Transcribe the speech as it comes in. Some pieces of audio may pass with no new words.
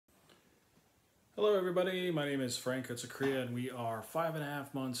Hello, everybody. My name is Frank Otsakria, and we are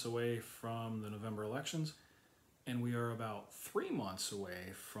 5.5 months away from the November elections, and we are about 3 months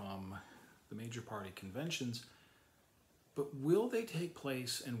away from the major party conventions. But will they take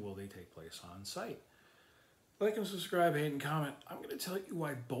place, and will they take place on site? Like and subscribe, hate, and comment. I'm going to tell you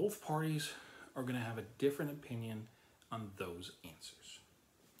why both parties are going to have a different opinion on those answers.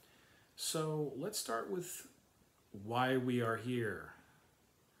 So let's start with why we are here.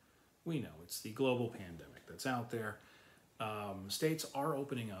 We know it's the global pandemic that's out there. States are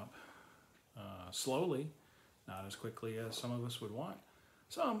opening up slowly, not as quickly as some of us would want.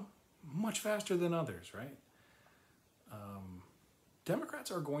 Some much faster than others, right?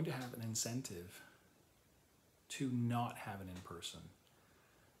 Democrats are going to have an incentive to not have an in-person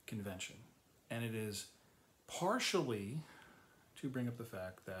convention. And it is partially to bring up the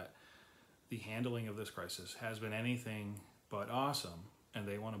fact that the handling of this crisis has been anything but awesome, and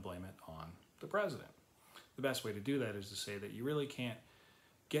they want to blame it on the president. The best way to do that is to say that you really can't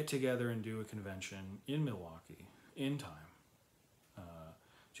get together and do a convention in Milwaukee in time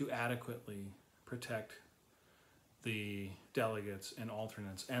to adequately protect the delegates and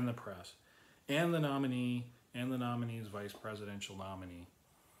alternates and the press and the nominee and the nominee's vice presidential nominee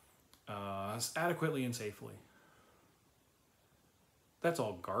adequately and safely. That's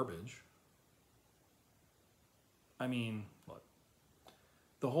all garbage. I mean, look,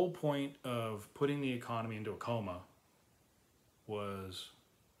 the whole point of putting the economy into a coma was,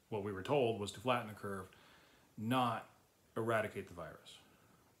 what we were told, was to flatten the curve, not eradicate the virus.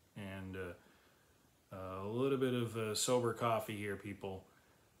 And a little bit of sober coffee here, people.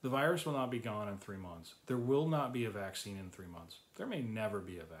 The virus will not be gone in 3 months. There will not be a vaccine in 3 months. There may never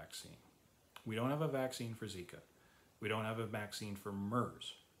be a vaccine. We don't have a vaccine for Zika. We don't have a vaccine for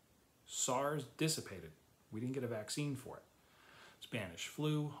MERS. SARS dissipated. We didn't get a vaccine for it. Spanish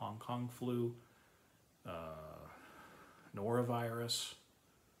flu, Hong Kong flu, norovirus,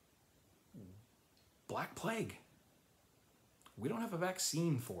 Black Plague. We don't have a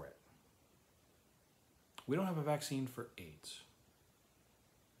vaccine for it. We don't have a vaccine for AIDS.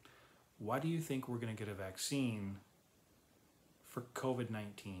 Why do you think we're going to get a vaccine for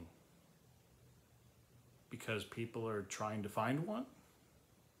COVID-19? Because people are trying to find one?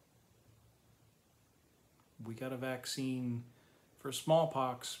 We got a vaccine for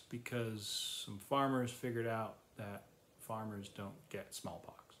smallpox because some farmers figured out that farmers don't get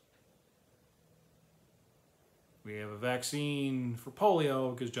smallpox. We have a vaccine for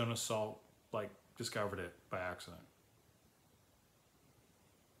polio because Jonas Salk discovered it by accident.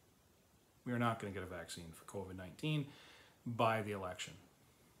 We are not going to get a vaccine for COVID-19 by the election.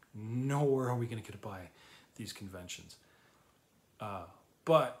 Nowhere are we going to get it by these conventions.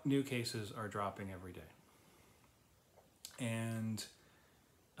 But new cases are dropping every day. And,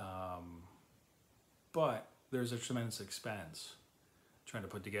 but there's a tremendous expense trying to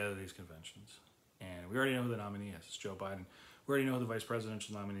put together these conventions. And we already know who the nominee is. It's Joe Biden. We already know who the vice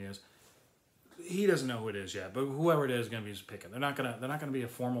presidential nominee is. He doesn't know who it is yet, but whoever it is going to be picking. They're not going to be a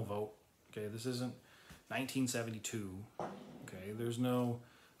formal vote. Okay, this isn't 1972. Okay, there's no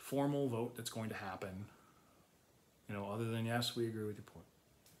formal vote that's going to happen. Other than yes, we agree with your point.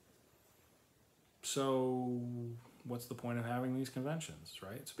 So what's the point of having these conventions,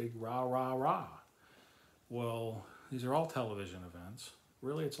 right? It's a big rah, rah, rah. Well, these are all television events.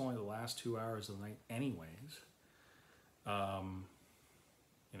 Really, it's only the last 2 hours of the night anyways.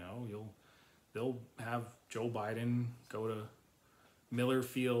 They'll have Joe Biden go to Miller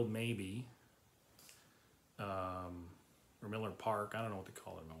Field, maybe, or Miller Park, I don't know what they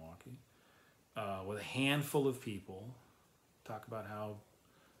call it in Milwaukee, with a handful of people, talk about how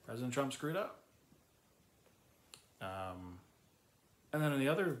President Trump screwed up. And then on the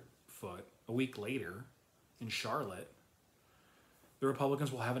other foot, a week later, in Charlotte, the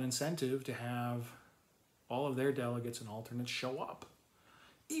Republicans will have an incentive to have all of their delegates and alternates show up,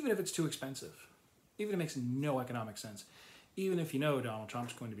 even if it's too expensive, even if it makes no economic sense, even if Donald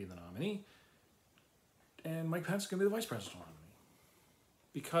Trump's going to be the nominee and Mike Pence is going to be the vice presidential nominee.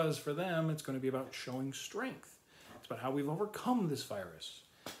 Because for them, it's going to be about showing strength. It's about how we've overcome this virus,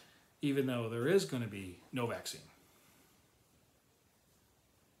 even though there is going to be no vaccine.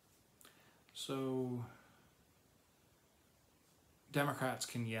 So Democrats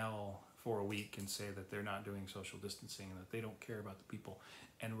can yell for a week and say that they're not doing social distancing and that they don't care about the people.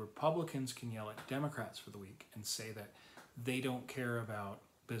 And Republicans can yell at Democrats for the week and say that they don't care about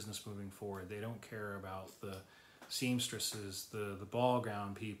business moving forward. They don't care about the seamstresses, the ball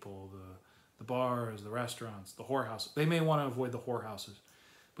gown people, the bars, the restaurants, the whorehouses. They may want to avoid the whorehouses,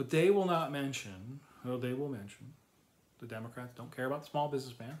 but they will not mention, the Democrats don't care about the small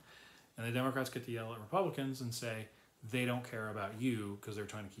businessman, And the Democrats get to yell at Republicans and say they don't care about you because they're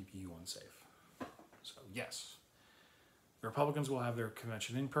trying to keep you unsafe. So yes, the Republicans will have their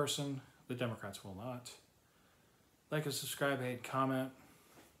convention in person. The Democrats will not. Like and subscribe, hate, comment.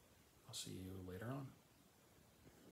 I'll see you later on.